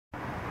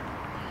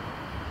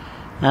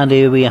And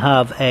here we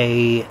have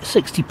a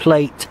 60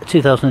 plate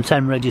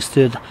 2010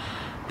 registered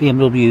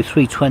BMW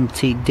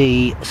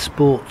 320d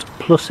Sport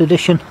Plus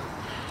edition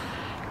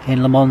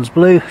in Le Mans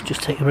blue.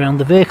 Just take you around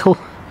the vehicle.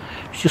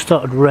 It's just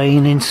started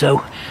raining, so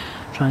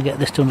try and get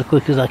this done as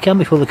quick as I can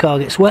before the car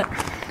gets wet.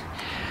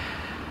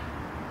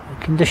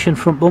 Condition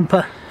front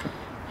bumper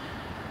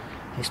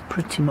is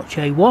pretty much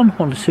A1,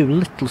 one or two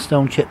little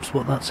stone chips,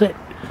 but that's it.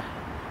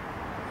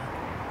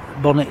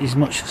 Bonnet is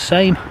much the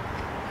same,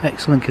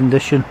 excellent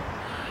condition.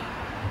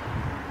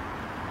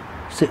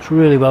 Sits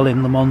really well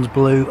in Le Mans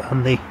blue,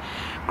 and the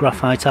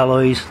graphite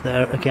alloys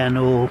there again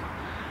all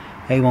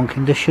A1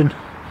 condition.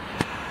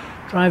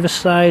 Driver's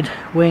side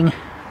wing,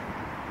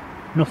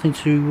 nothing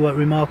to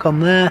remark on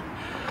there.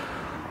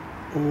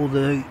 All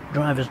the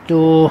driver's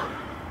door,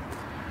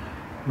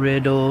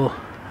 rear door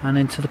and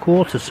into the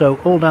quarter, so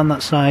all down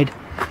that side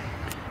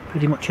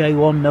pretty much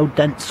A1, no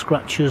dents,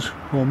 scratches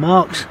or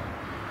marks.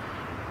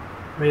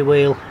 Rear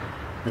wheel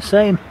the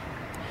same,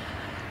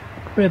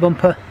 rear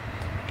bumper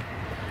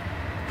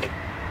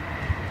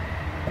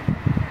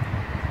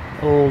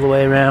all the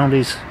way around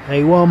is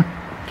A1,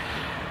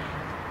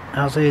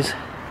 as is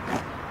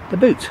the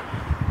boot.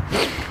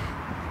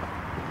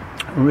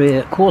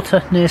 Rear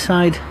quarter near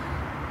side,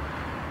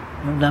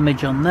 no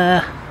damage on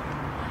there.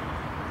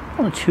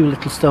 One or two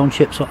little stone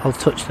chips, so I'll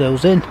touch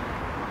those in.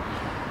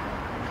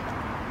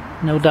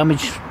 No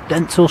damage,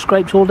 dents or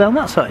scrapes all down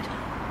that side.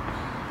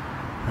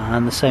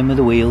 And the same with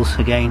the wheels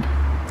again.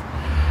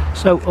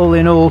 So all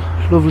in all,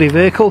 lovely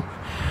vehicle.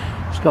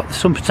 It's got the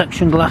sun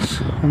protection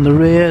glass on the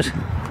rears.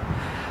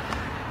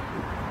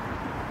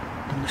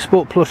 The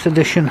Sport Plus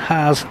edition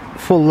has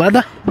full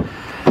leather,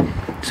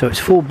 so it's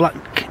full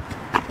black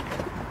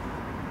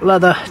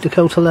leather,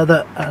 Dakota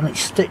leather, and it's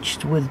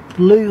stitched with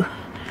blue.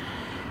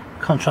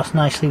 Contrasts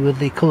nicely with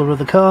the colour of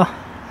the car.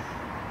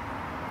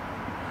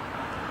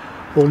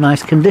 All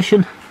nice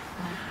condition.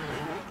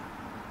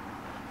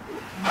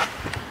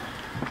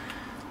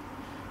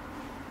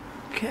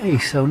 Okay,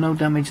 so no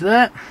damage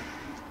there.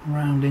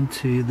 Round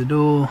into the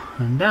door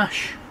and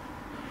dash.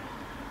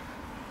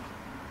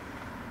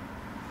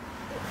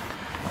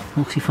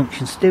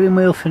 Multifunction steering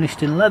wheel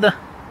finished in leather.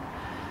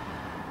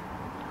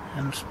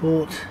 M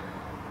Sport.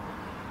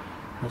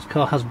 This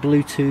car has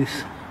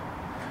Bluetooth.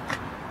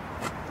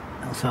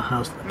 Also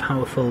has the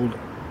power fold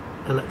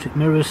electric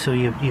mirrors, so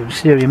your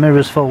exterior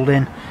mirrors fold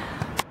in.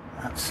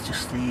 That's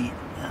just the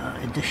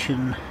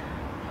edition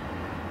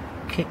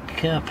kick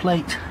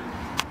plate.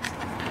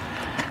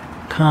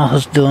 Car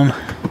has done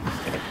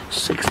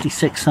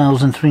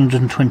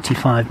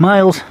 66,325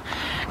 miles.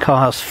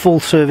 Car has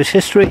full service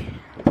history,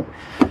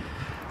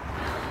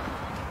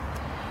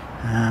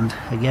 and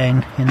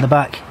again in the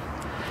back,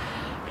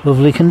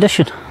 lovely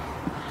condition.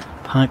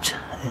 Pipes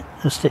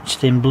are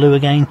stitched in blue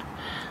again.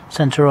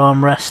 Centre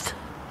armrest,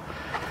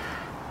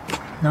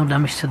 no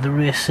damage to the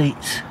rear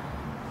seats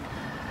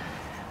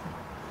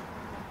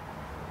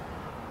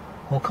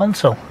or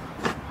console,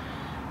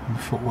 and the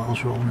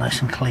footwells are all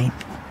nice and clean.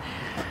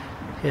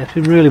 Yeah, it's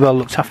been really well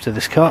looked after,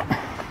 this car.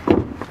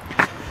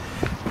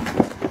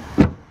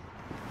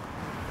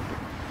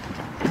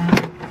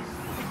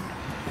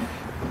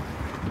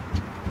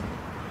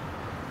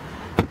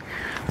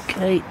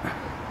 Okay,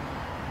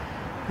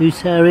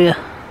 boot area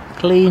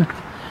clean.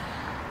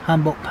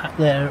 Handbook pack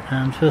there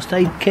and first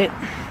aid kit.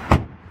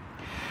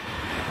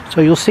 So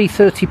you'll see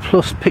 30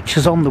 plus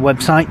pictures on the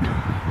website,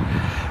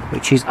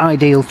 which is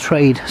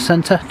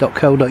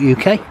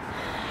idealtradecentre.co.uk.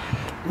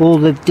 All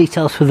the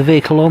details for the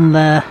vehicle on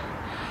there,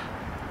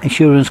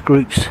 insurance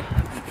groups,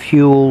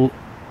 fuel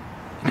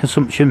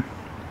consumption,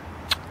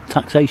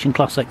 taxation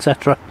class,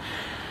 etc.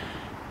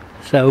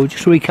 So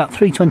just to recap,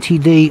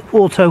 320d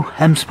auto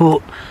M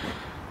Sport,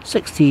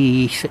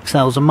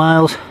 66,000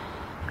 miles,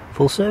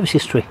 full service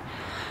history.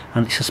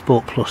 And it's a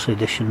Sport Plus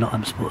edition, not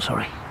M Sport,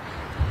 sorry.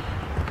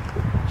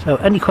 So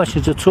any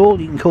questions at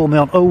all, you can call me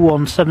on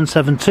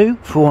 01772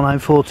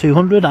 494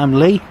 200. I'm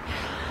Lee,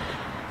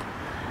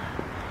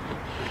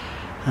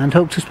 and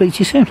hope to speak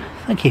to you soon.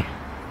 Thank you.